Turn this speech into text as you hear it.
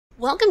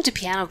Welcome to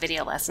Piano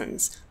Video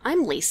Lessons.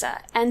 I'm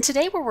Lisa, and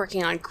today we're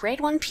working on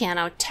Grade 1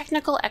 Piano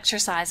Technical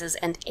Exercises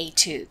and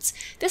Etudes.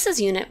 This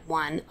is Unit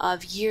 1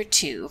 of Year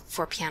 2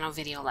 for Piano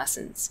Video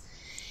Lessons.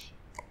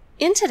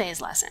 In today's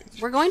lesson,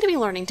 we're going to be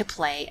learning to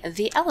play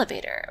The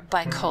Elevator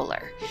by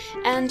Kohler.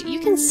 And you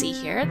can see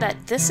here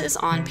that this is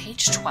on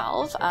page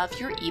 12 of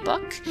your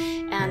ebook,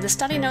 and the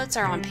study notes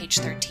are on page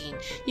 13.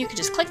 You can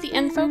just click the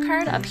info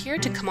card up here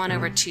to come on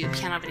over to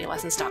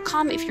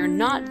pianovideolessons.com if you're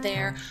not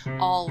there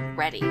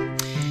already.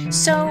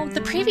 So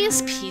the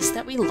previous piece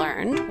that we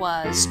learned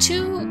was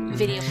 2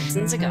 video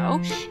lessons ago,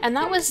 and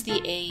that was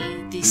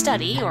the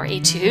study, or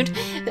etude.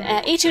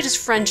 Etude is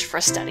French for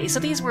study,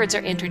 so these words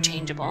are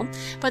interchangeable.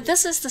 But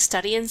this is the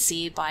Study in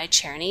C by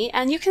Czerny,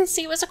 and you can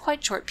see it was a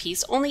quite short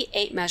piece, only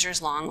 8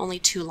 measures long, only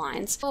 2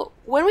 lines. So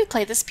when we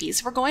play this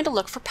piece, we're going to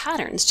look for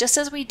patterns, just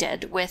as we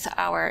did with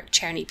our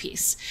Czerny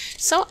piece.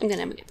 So I'm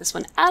going to get this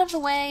one out of the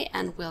way,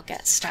 and we'll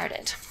get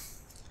started.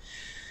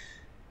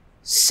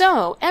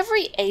 So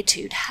every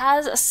etude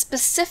has a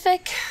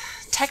specific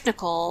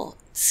technical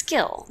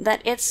skill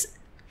that it's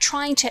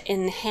trying to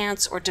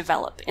enhance or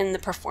develop in the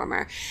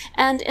performer.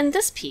 And in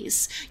this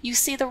piece, you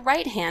see the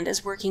right hand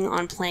is working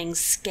on playing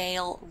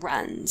scale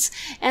runs.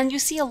 And you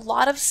see a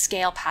lot of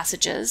scale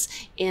passages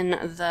in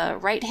the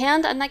right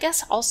hand, and I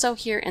guess also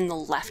here in the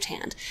left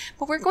hand.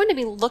 But we're going to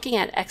be looking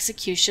at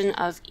execution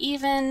of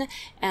even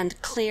and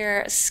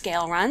clear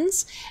scale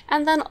runs.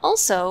 And then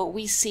also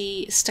we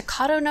see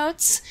staccato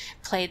notes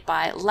played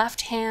by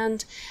left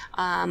hand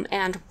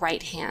and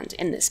right hand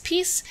in this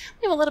piece.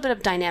 We have a little bit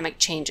of dynamic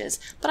changes,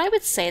 but I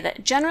would say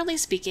that generally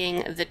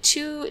speaking, the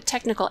 2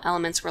 technical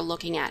elements we're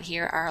looking at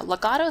here are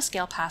legato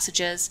scale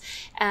passages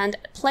and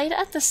played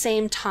at the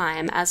same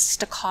time as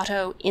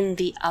staccato in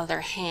the other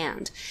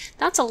hand.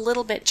 That's a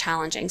little bit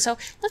challenging, so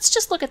let's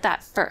just look at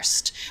that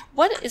first.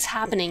 What is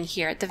happening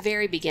here at the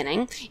very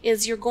beginning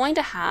is you're going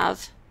to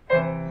have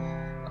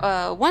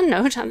one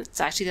note, it's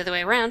actually the other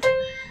way around,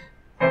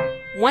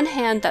 one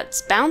hand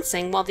that's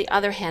bouncing while the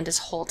other hand is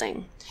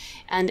holding.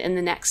 And in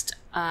the next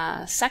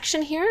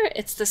section here,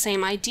 it's the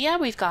same idea.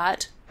 We've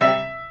got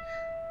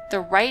the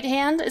right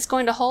hand is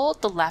going to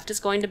hold, the left is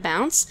going to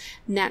bounce.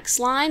 Next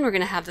line, we're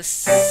going to have the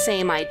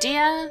same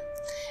idea.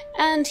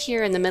 And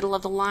here in the middle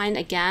of the line,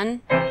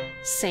 again,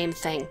 same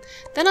thing.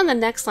 Then on the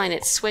next line,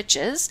 it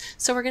switches.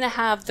 So we're going to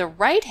have the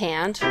right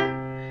hand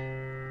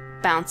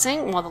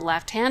bouncing while the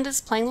left hand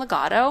is playing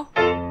legato.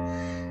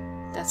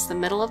 That's the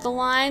middle of the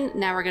line.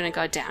 Now we're going to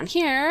go down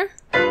here.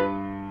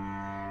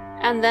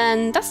 And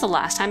then that's the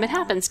last time it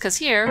happens, because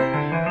here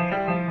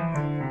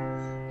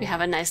we have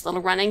a nice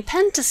little running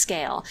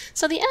pentascale.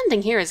 So the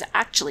ending here is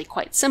actually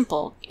quite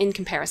simple in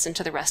comparison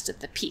to the rest of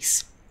the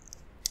piece.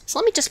 So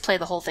let me just play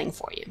the whole thing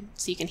for you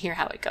so you can hear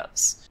how it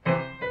goes.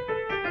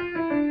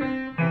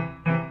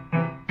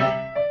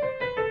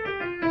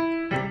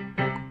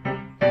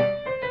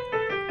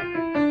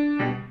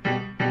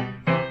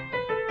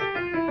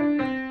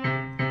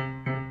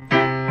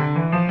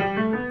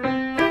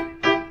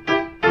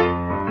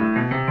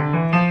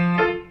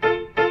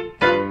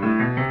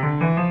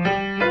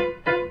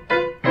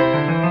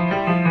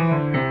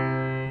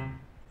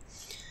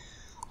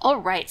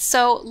 Alright,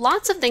 so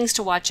lots of things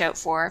to watch out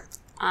for.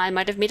 I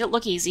might have made it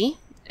look easy.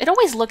 It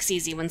always looks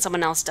easy when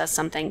someone else does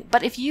something,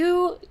 but if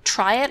you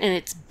try it and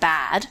it's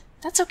bad,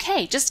 that's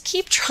okay. Just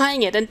keep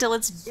trying it until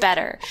it's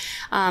better.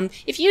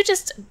 If you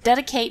just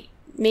dedicate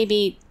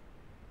maybe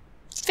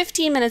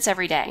 15 minutes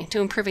every day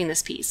to improving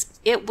this piece,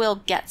 it will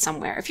get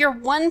somewhere. If you're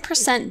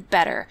 1%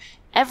 better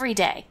every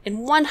day, in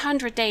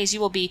 100 days you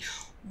will be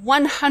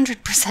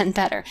 100%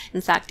 better.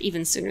 In fact,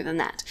 even sooner than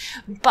that.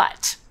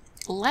 But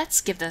let's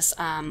give this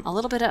a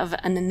little bit of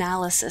an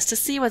analysis to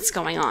see what's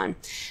going on.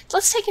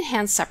 Let's take a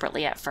hand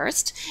separately at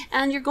first,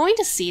 and you're going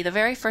to see the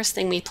very first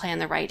thing we play on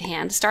the right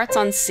hand starts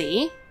on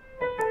C,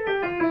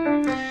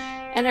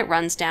 and it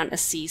runs down a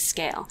C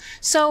scale.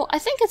 So I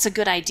think it's a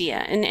good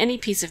idea in any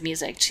piece of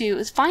music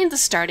to find the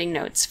starting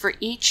notes for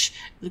each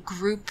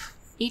group,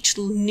 each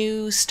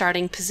new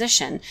starting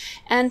position,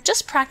 and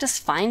just practice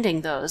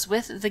finding those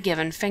with the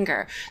given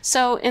finger.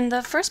 So in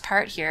the first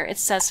part here, it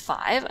says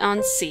 5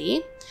 on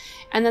C,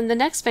 and then the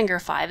next finger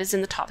 5 is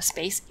in the top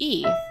space,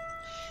 E.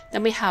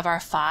 Then we have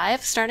our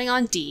 5 starting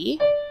on D,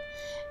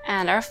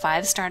 and our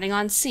 5 starting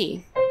on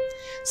C.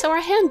 So our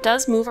hand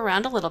does move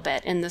around a little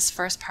bit in this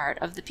first part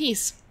of the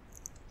piece.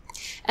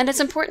 And it's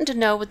important to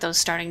know what those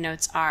starting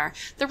notes are.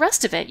 The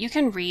rest of it you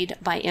can read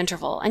by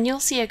interval, and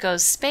you'll see it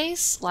goes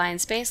space, line,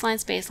 space, line,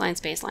 space, line,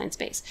 space, line,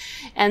 space.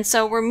 And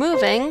so we're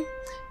moving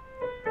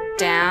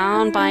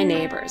down by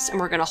neighbors, and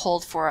we're going to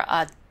hold for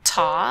a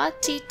ta,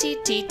 ti, ti,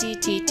 ti, ti,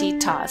 ti, ti,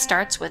 ta. It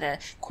starts with a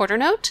quarter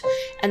note,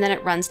 and then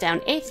it runs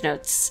down eighth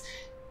notes,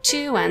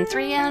 2 and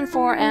 3 and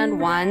 4 and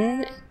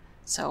 1,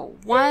 So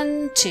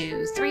 1,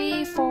 2,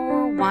 3,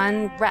 4,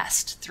 1,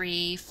 rest,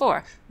 3,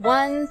 4.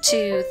 1,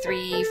 2,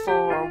 3,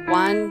 4,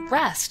 1,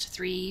 rest,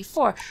 3,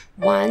 4.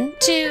 1,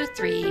 2,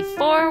 3,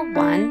 4,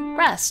 1,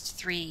 rest,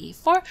 3,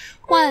 4.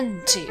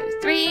 1, 2,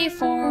 3,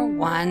 4,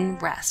 1,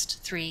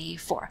 rest, 3,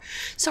 4.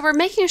 So we're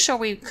making sure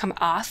we come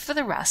off for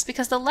the rest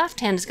because the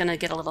left hand is going to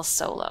get a little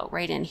solo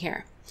right in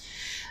here.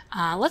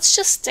 Let's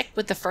just stick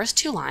with the first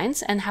two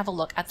lines and have a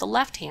look at the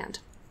left hand.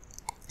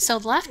 So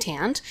left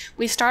hand,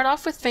 we start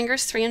off with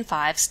fingers 3 and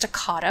 5,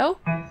 staccato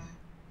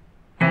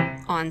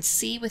on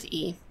C with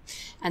E,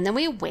 and then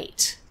we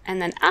wait. And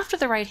then after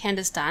the right hand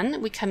is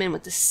done, we come in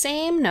with the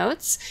same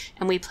notes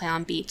and we play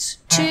on beats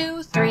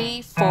 2,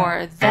 3,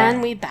 4,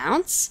 then we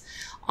bounce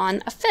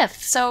on a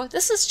fifth. So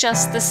this is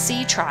just the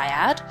C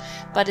triad,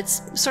 but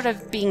it's sort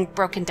of being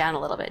broken down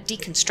a little bit,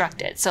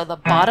 deconstructed. So the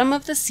bottom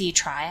of the C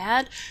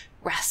triad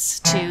rests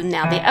to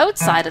now the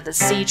outside of the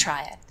C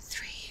triad.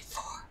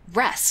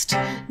 Rest.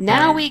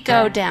 Now we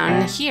go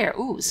down here.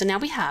 Ooh, so now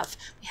we had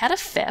a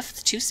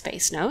fifth, 2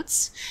 space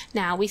notes.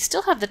 Now we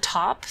still have the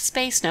top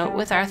space note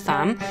with our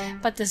thumb,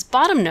 but this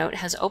bottom note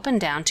has opened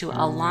down to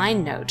a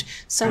line note.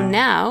 So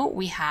now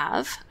we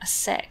have a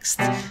sixth.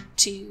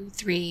 2,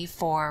 3,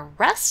 4,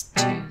 rest,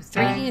 2,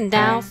 3, and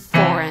now 4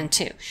 and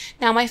 2.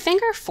 Now my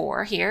finger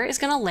 4 here is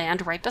going to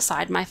land right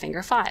beside my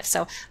finger 5.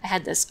 So I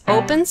had this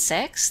open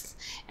sixth,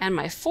 and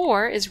my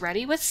 4 is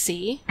ready with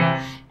C,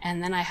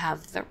 and then I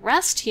have the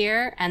rest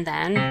here, and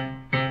then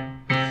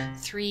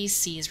 3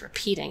 C's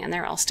repeating, and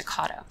they're all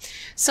staccato.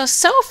 So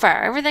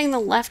far, everything the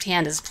left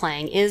hand is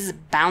playing is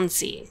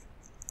bouncy,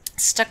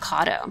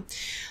 staccato.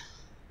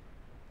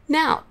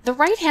 Now, the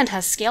right hand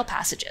has scale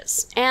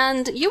passages,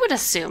 and you would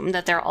assume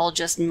that they're all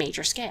just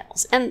major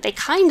scales, and they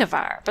kind of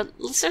are, but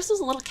there's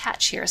a little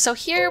catch here. So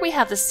here we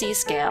have the C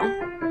scale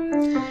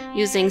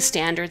using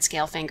standard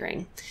scale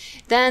fingering.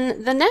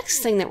 Then the next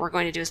thing that we're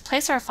going to do is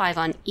place our 5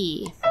 on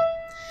E,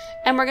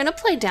 and we're going to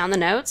play down the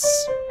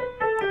notes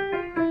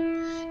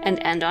and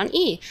end on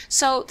E.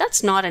 So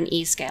that's not an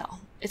E scale.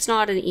 It's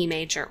not an E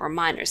major or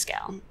minor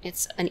scale.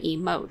 It's an E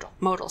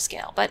modal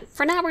scale. But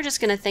for now, we're just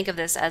going to think of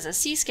this as a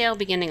C scale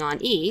beginning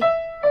on E.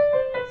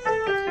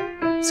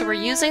 So we're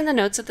using the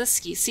notes of the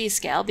C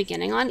scale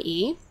beginning on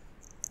E,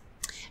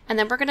 and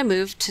then we're going to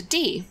move to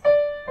D.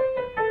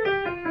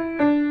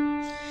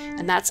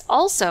 And that's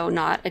also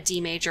not a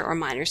D major or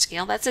minor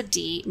scale, that's a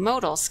D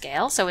modal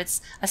scale. So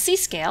it's a C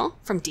scale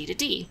from D to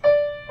D.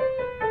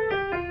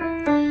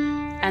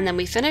 And then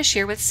we finish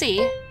here with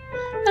C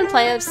and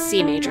play a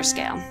C major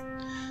scale.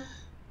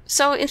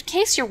 So in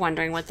case you're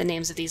wondering what the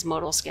names of these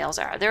modal scales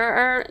are, there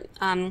are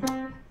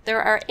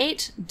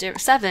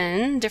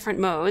 7 different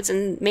modes,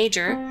 and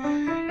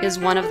major is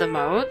one of the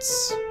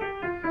modes.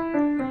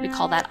 We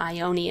call that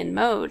Ionian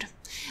mode.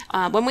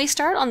 When we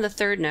start on the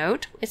 3rd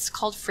note, it's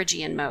called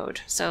Phrygian mode.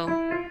 So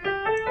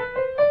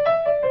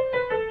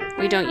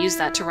we don't use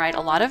that to write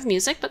a lot of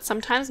music, but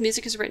sometimes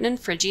music is written in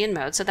Phrygian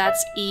mode. So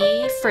that's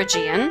E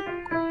Phrygian.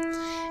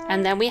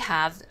 And then we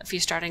have, if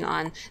you're starting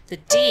on the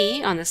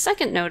D, on the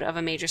 2nd note of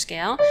a major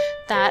scale,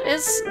 that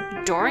is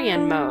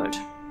Dorian mode.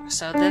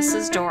 So this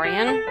is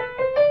Dorian.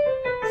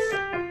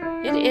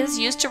 It is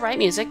used to write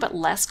music, but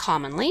less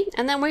commonly.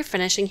 And then we're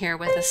finishing here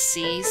with a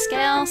C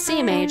scale,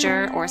 C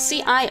major, or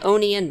C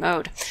Ionian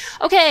mode.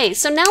 Okay,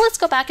 so now let's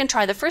go back and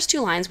try the first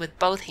 2 lines with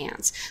both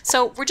hands.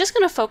 So we're just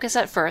going to focus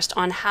at first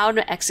on how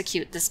to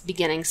execute this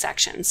beginning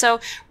section.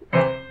 So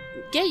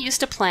get used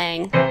to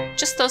playing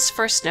just those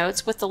first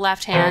notes with the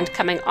left hand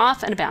coming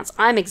off and a bounce.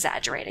 I'm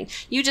exaggerating.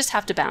 You just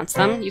have to bounce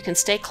them. You can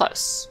stay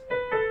close.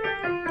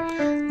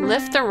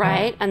 Lift the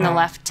right and the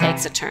left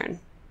takes a turn.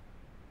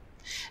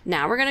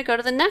 Now we're going to go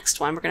to the next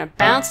one. We're going to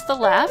bounce the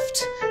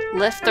left,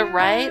 lift the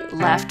right,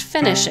 left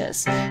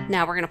finishes.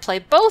 Now we're going to play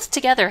both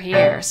together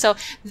here. So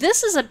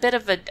this is a bit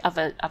of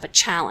a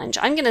challenge.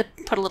 I'm going to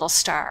put a little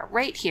star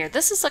right here.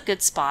 This is a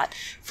good spot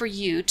for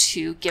you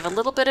to give a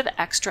little bit of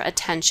extra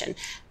attention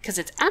because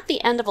it's at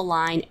the end of a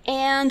line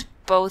and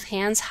both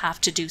hands have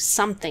to do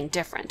something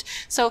different.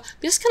 So I'm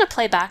just going to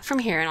play back from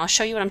here and I'll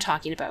show you what I'm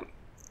talking about.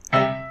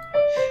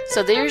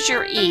 So there's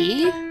your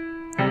E.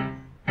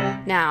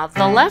 Now,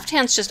 the left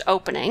hand's just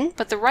opening,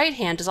 but the right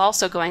hand is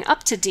also going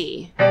up to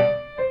D.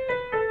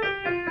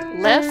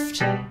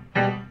 Lift.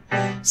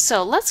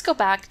 So let's go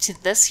back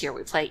to this here.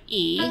 We play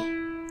E,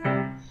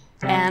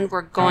 and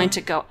we're going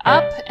to go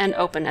up and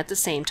open at the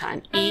same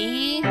time.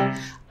 E,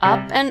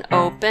 up and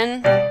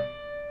open.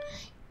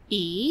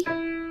 E,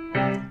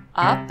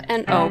 up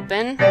and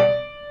open.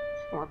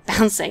 We're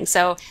bouncing.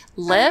 So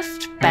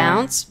lift,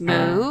 bounce,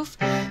 move,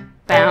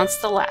 bounce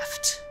the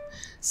left.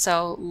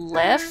 So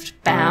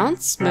lift,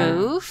 bounce,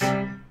 move,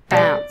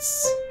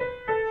 bounce.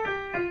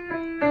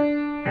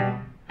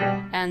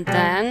 And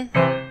then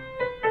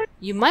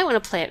you might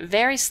want to play it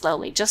very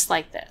slowly, just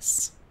like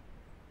this.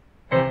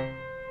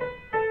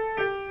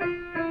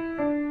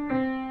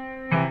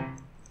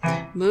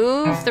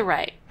 Move the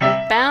right,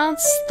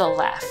 bounce the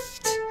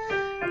left.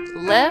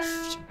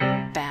 Lift,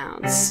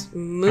 bounce.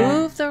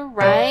 Move the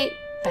right,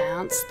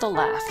 bounce the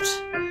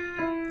left.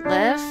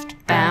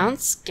 Lift,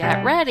 bounce,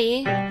 get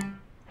ready.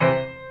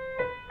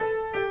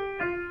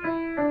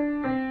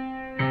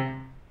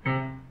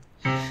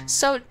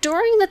 So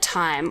during the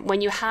time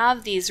when you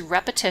have these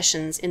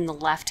repetitions in the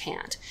left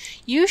hand,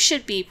 you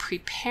should be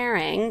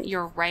preparing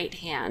your right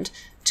hand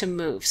to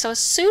move. So as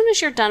soon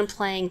as you're done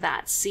playing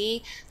that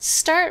C,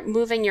 start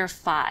moving your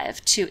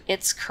 5 to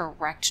its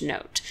correct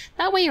note.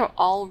 That way you're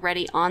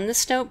already on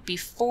this note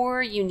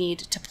before you need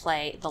to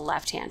play the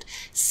left hand.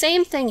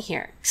 Same thing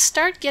here.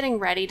 Start getting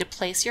ready to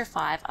place your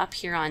 5 up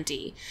here on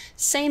D.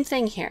 Same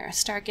thing here.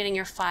 Start getting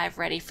your 5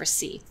 ready for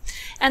C.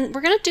 And we're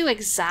going to do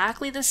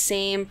exactly the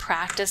same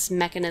practice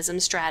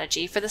mechanism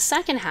strategy for the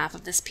second half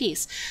of this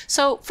piece.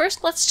 So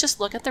first let's just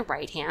look at the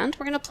right hand.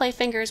 We're going to play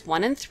fingers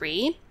 1 and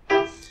 3.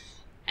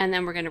 And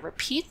then we're going to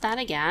repeat that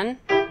again.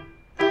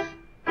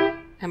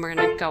 And we're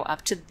going to go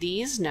up to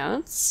these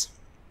notes,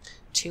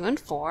 2 and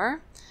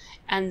 4.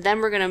 And then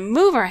we're going to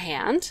move our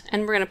hand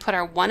and we're going to put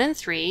our 1 and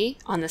 3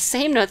 on the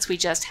same notes we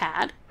just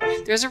had.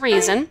 There's a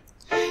reason.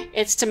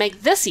 It's to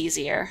make this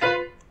easier.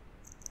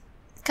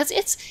 Because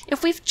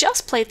if we've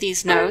just played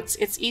these notes,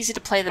 it's easy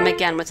to play them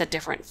again with a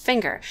different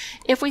finger.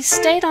 If we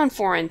stayed on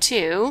 4 and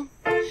 2,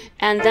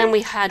 and then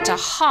we had to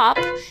hop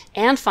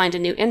and find a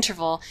new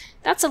interval,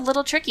 that's a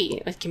little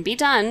tricky. It can be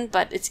done,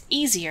 but it's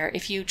easier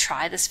if you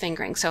try this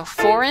fingering. So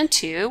 4 and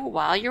 2,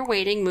 while you're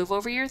waiting, move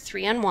over your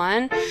 3 and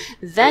 1.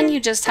 Then you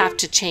just have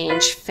to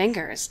change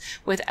fingers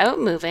without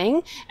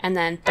moving, and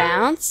then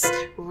bounce,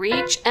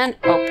 reach, and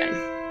open.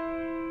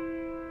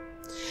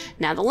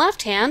 Now the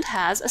left hand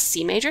has a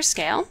C major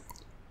scale.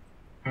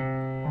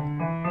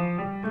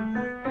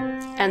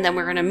 And then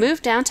we're going to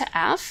move down to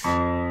F.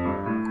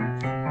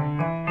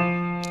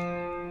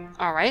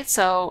 All right,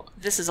 so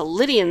this is a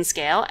Lydian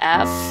scale,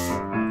 F,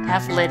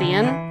 F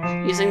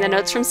Lydian, using the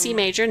notes from C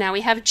major. Now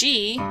we have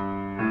G,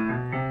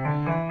 and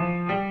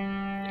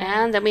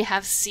then we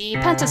have C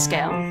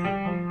pentascale.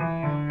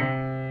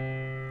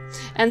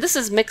 And this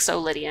is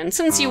Mixolydian,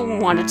 since you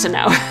wanted to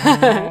know.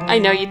 I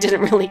know you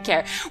didn't really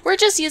care. We're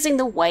just using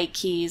the white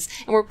keys,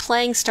 and we're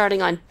playing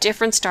starting on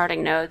different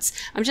starting notes.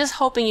 I'm just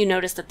hoping you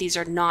notice that these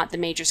are not the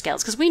major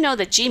scales, because we know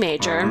that G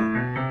major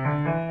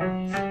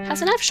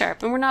has an F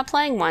sharp, and we're not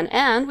playing one.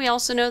 And we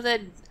also know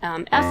that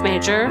F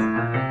major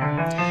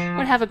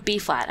would have a B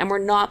flat, and we're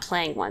not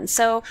playing one.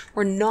 So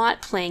we're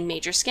not playing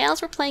major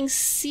scales, we're playing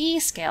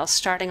C scales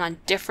starting on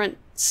different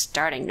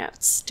starting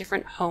notes,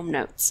 different home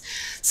notes.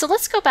 So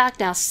let's go back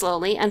now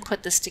slowly and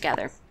put this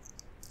together.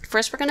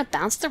 First, we're going to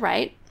bounce the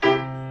right.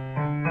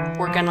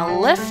 We're going to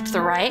lift the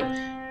right.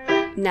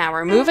 Now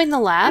we're moving the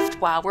left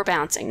while we're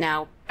bouncing.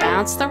 Now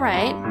bounce the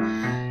right.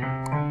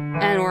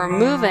 And we're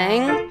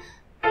moving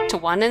to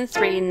 1 and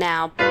 3.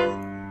 Now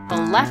the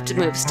left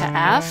moves to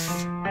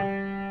F.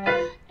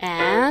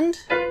 And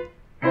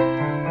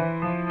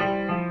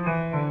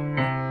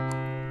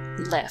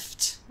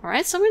lift. All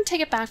right, so I'm going to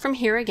take it back from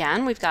here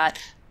again. We've got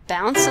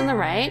bounce on the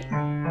right,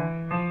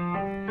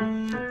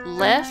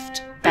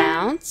 lift,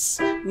 bounce,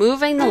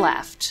 moving the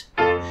left,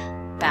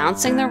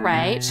 bouncing the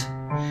right,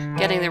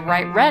 getting the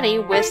right ready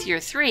with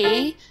your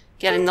 3,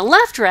 getting the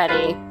left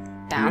ready,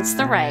 bounce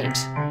the right,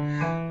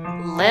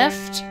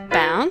 lift,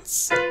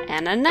 bounce,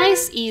 and a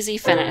nice easy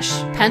finish,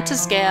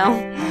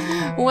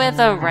 pentascale with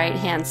a right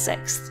hand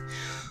 6th.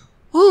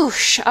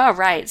 Whoosh, all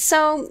right,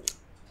 so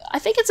I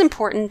think it's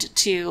important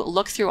to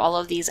look through all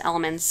of these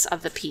elements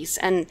of the piece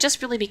and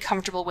just really be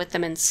comfortable with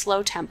them in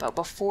slow tempo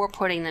before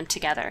putting them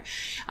together.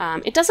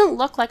 It doesn't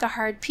look like a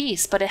hard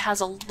piece, but it has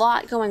a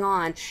lot going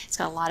on. It's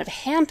got a lot of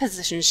hand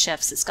position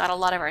shifts. It's got a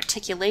lot of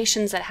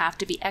articulations that have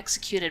to be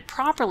executed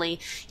properly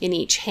in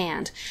each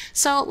hand.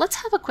 So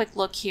let's have a quick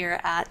look here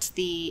at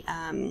the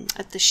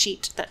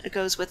sheet that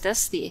goes with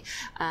this.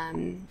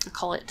 I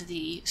call it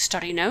the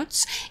study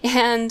notes,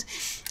 and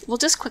we'll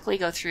just quickly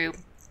go through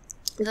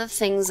the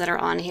things that are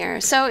on here.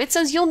 So it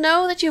says you'll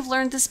know that you've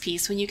learned this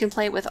piece when you can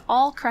play it with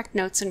all correct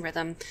notes and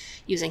rhythm,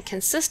 using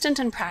consistent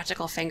and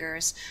practical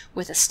fingers,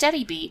 with a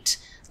steady beat,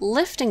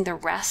 lifting the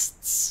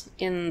rests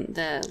in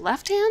the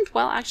left hand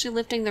while actually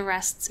lifting the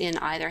rests in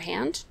either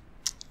hand,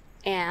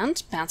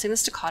 and bouncing the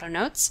staccato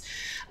notes,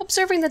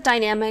 observing the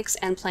dynamics,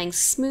 and playing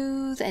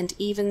smooth and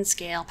even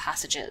scale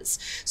passages.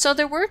 So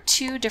there were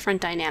 2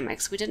 different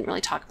dynamics. We didn't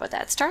really talk about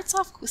that. It starts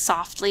off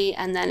softly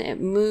and then it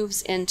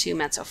moves into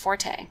mezzo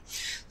forte.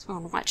 So I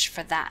want to watch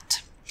for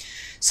that.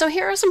 So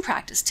here are some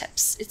practice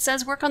tips. It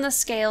says work on the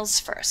scales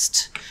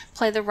first.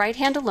 Play the right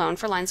hand alone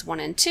for lines 1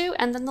 and 2,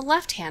 and then the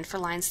left hand for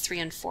lines 3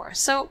 and 4.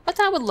 So what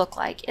that would look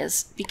like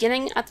is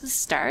beginning at the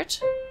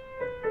start,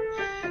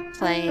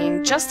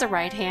 playing just the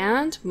right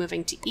hand,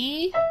 moving to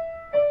E,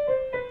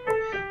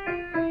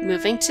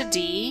 moving to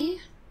D,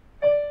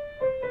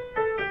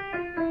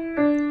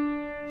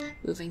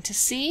 moving to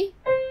C,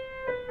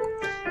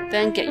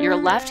 then get your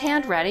left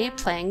hand ready,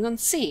 playing on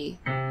C,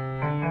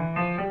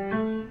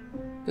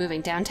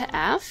 moving down to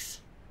F,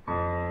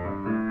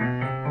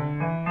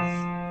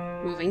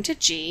 moving to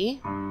G,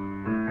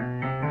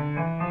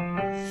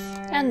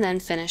 and then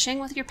finishing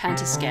with your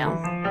pentascale.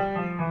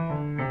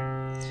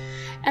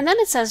 And then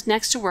it says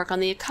next to work on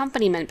the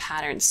accompaniment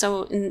pattern.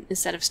 So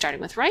instead of starting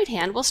with right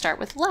hand, we'll start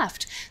with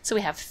left. So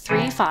we have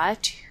 3,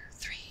 5, 2,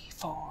 3,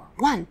 4,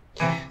 1,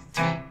 2,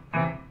 3,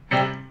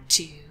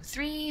 2,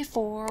 3,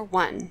 4,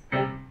 1.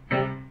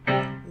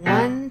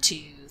 1,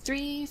 2,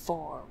 3,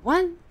 4,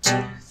 1,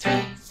 2,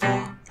 3,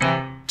 4.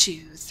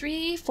 2,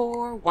 3,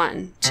 4,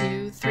 1,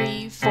 2,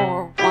 3,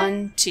 4,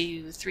 1,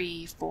 2,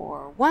 3,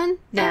 4, 1.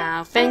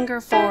 Now finger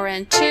 4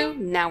 and 2.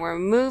 Now we're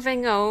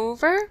moving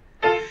over.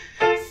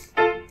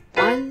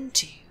 1,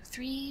 2,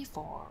 3,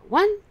 4,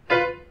 1.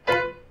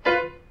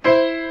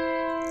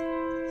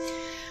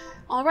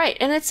 All right,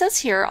 and it says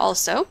here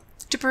also,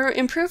 to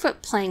improve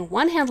at playing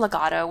one hand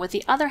legato with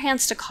the other hand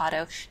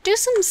staccato, do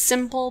some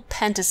simple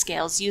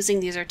pentascales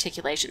using these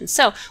articulations.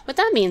 So what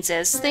that means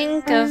is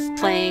think of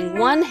playing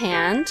one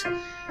hand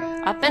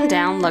up and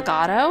down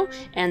legato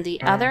and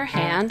the other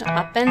hand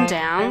up and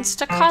down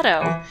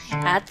staccato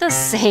at the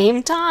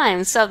same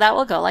time. So that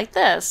will go like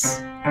this.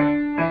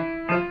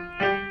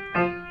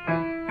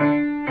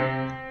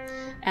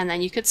 And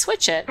then you could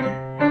switch it.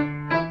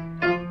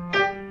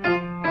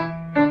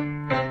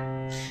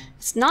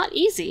 It's not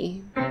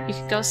easy. You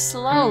can go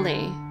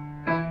slowly.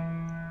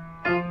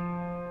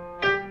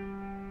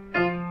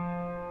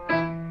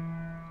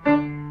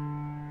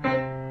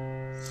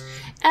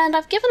 And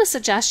I've given a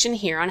suggestion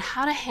here on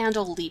how to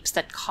handle leaps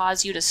that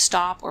cause you to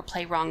stop or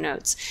play wrong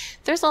notes.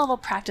 There's a little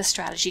practice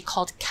strategy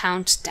called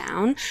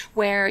countdown,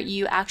 where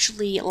you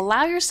actually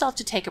allow yourself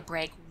to take a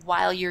break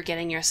while you're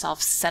getting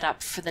yourself set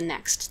up for the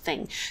next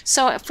thing.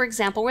 So for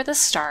example, where the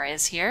star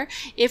is here,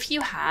 if you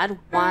had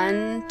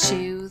 1,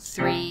 2,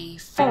 3,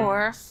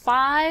 4,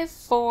 5,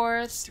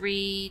 4,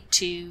 3,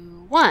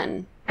 2,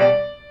 1.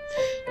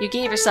 You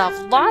gave yourself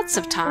lots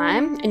of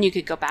time, and you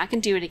could go back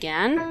and do it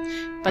again,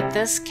 but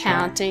this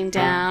counting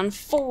down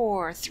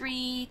 4,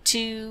 3,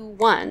 2,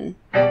 1.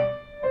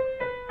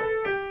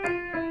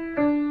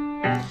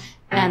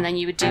 And then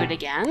you would do it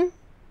again.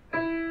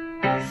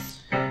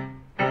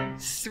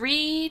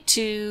 3,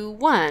 2,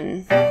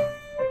 1.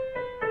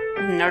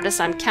 Notice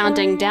I'm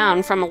counting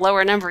down from a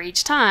lower number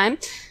each time.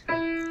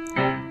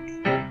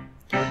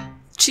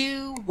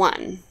 2,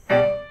 1.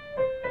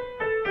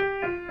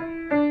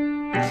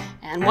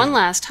 And one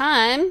last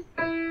time.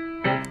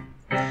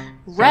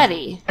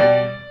 Ready.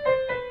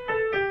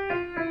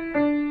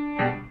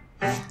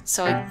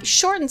 So it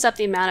shortens up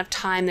the amount of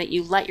time that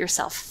you let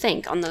yourself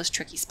think on those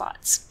tricky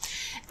spots.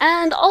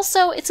 And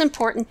also, it's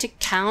important to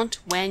count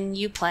when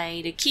you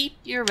play to keep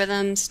your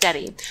rhythm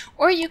steady.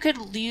 Or you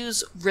could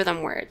use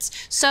rhythm words.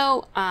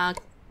 So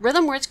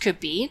rhythm words could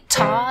be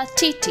ta,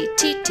 ti, ti,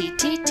 ti, ti,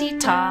 ti, ti,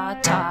 ta,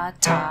 ta,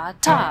 ta,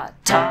 ta,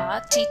 ta,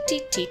 ti,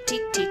 ti, ti, ti,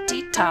 ti,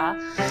 ti, ta.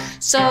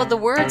 So the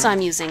words I'm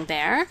using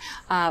there,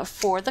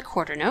 for the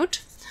quarter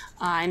note,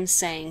 I'm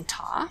saying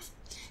ta.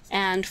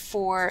 And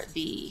for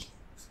the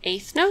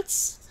eighth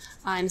notes,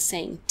 I'm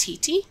saying ti,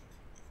 ti.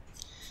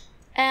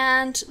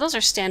 And those are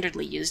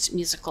standardly used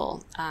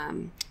musical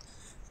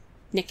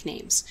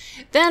nicknames.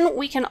 Then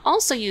we can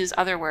also use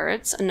other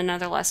words. In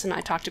another lesson,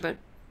 I talked about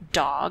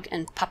dog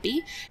and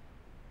puppy.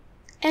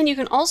 And you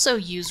can also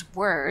use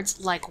words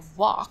like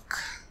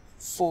walk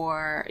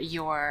for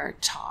your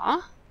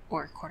ta,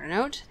 or quarter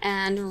note,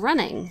 and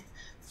running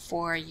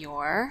for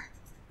your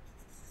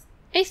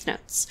eighth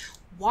notes.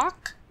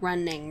 Walk,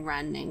 running,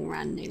 running,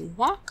 running,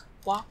 walk,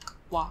 walk,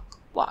 walk,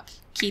 walk,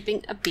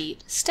 keeping a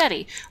beat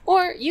steady.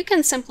 Or you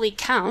can simply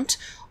count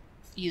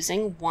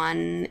using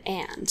 1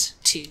 and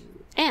 2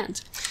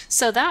 and.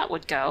 So that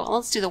would go,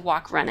 let's do the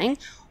walk running.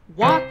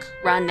 Walk,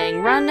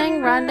 running,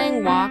 running,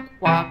 running, walk,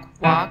 walk,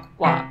 walk,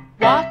 walk,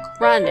 walk,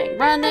 running,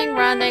 running,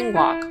 running,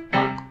 walk,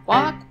 walk,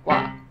 walk,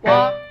 walk,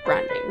 walk,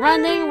 running,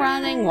 running,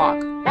 running,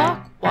 walk,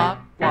 walk, walk,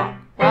 walk,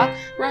 walk,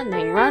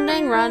 running,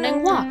 running,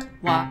 running, walk,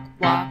 walk,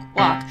 walk,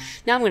 walk.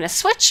 Now I'm going to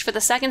switch for the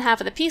second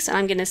half of the piece, and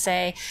I'm going to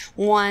say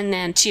 1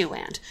 and 2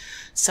 and.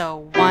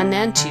 So 1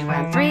 and 2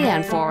 and 3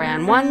 and 4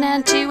 and 1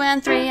 and 2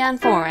 and 3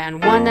 and 4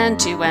 and 1 and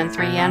 2 and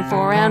 3 and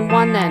 4 and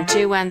 1 and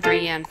 2 and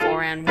 3 and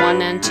 4 and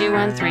 1 and 2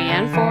 and 3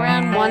 and 4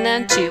 and 1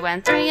 and 2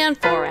 and 3 and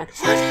 4 and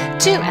 1,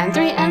 2 and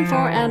 3 and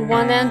 4 and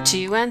 1 and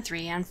 2 and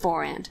 3 and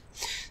 4 and.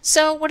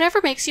 So whatever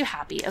makes you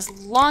happy, as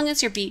long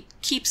as your beat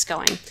keeps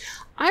going.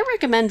 I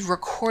recommend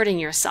recording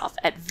yourself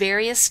at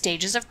various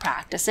stages of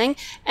practicing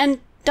and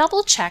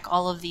double check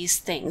all of these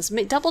things.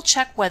 Double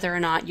check whether or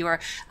not you're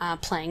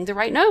playing the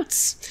right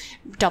notes.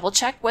 Double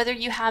check whether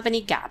you have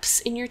any gaps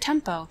in your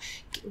tempo.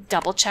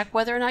 Double check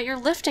whether or not you're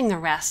lifting the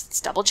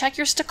rests. Double check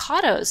your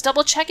staccatos.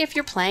 Double check if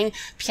you're playing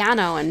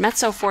piano and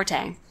mezzo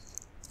forte.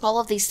 All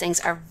of these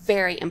things are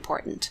very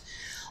important.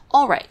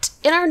 All right,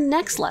 in our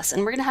next lesson,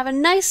 we're going to have a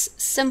nice,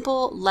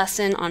 simple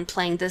lesson on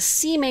playing the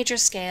C major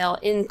scale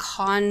in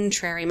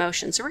contrary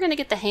motion. So we're going to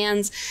get the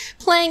hands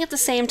playing at the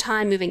same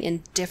time, moving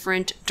in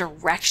different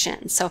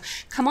directions. So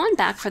come on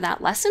back for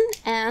that lesson,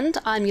 and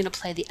I'm going to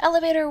play the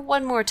elevator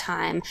one more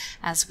time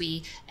as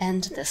we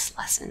end this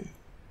lesson.